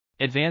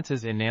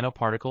Advances in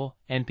nanoparticle,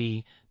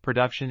 NP,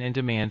 production and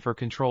demand for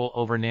control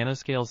over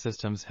nanoscale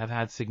systems have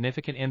had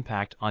significant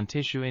impact on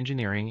tissue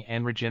engineering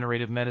and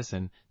regenerative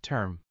medicine,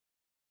 term.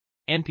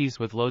 NPs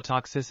with low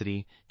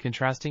toxicity,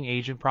 contrasting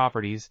agent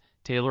properties,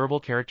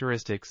 tailorable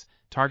characteristics,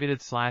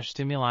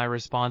 targeted/stimuli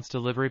response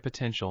delivery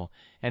potential,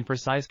 and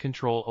precise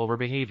control over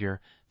behavior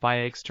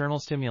via external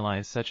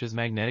stimuli such as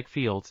magnetic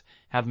fields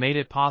have made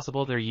it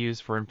possible their use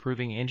for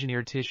improving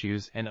engineered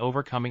tissues and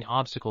overcoming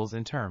obstacles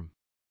in term.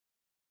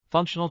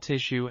 Functional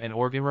tissue and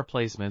organ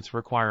replacements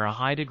require a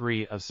high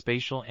degree of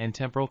spatial and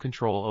temporal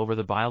control over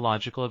the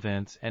biological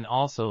events and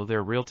also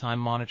their real-time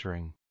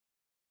monitoring.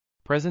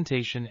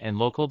 Presentation and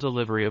local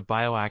delivery of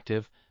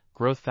bioactive,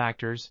 growth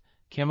factors,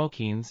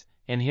 chemokines,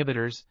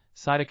 inhibitors,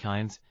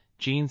 cytokines,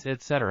 genes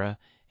etc.,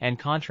 and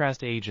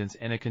contrast agents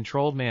in a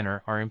controlled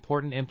manner are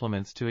important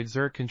implements to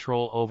exert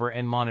control over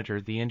and monitor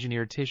the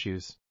engineered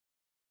tissues.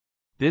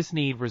 This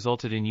need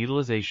resulted in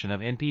utilization of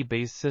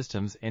NP-based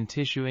systems and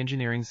tissue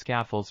engineering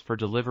scaffolds for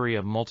delivery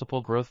of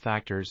multiple growth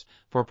factors,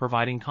 for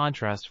providing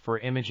contrast for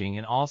imaging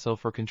and also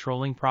for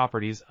controlling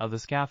properties of the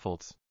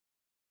scaffolds.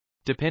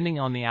 Depending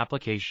on the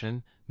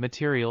application,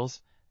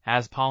 materials,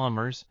 as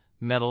polymers,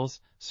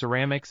 metals,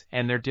 ceramics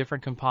and their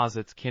different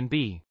composites can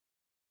be.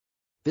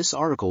 This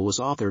article was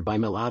authored by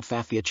Milad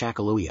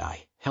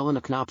Fathi-Achachelouei,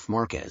 Helena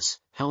Knopf-Marques,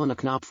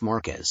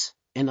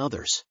 and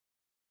others.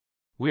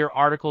 We're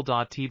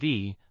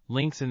article.tv,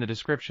 links in the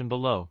description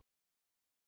below.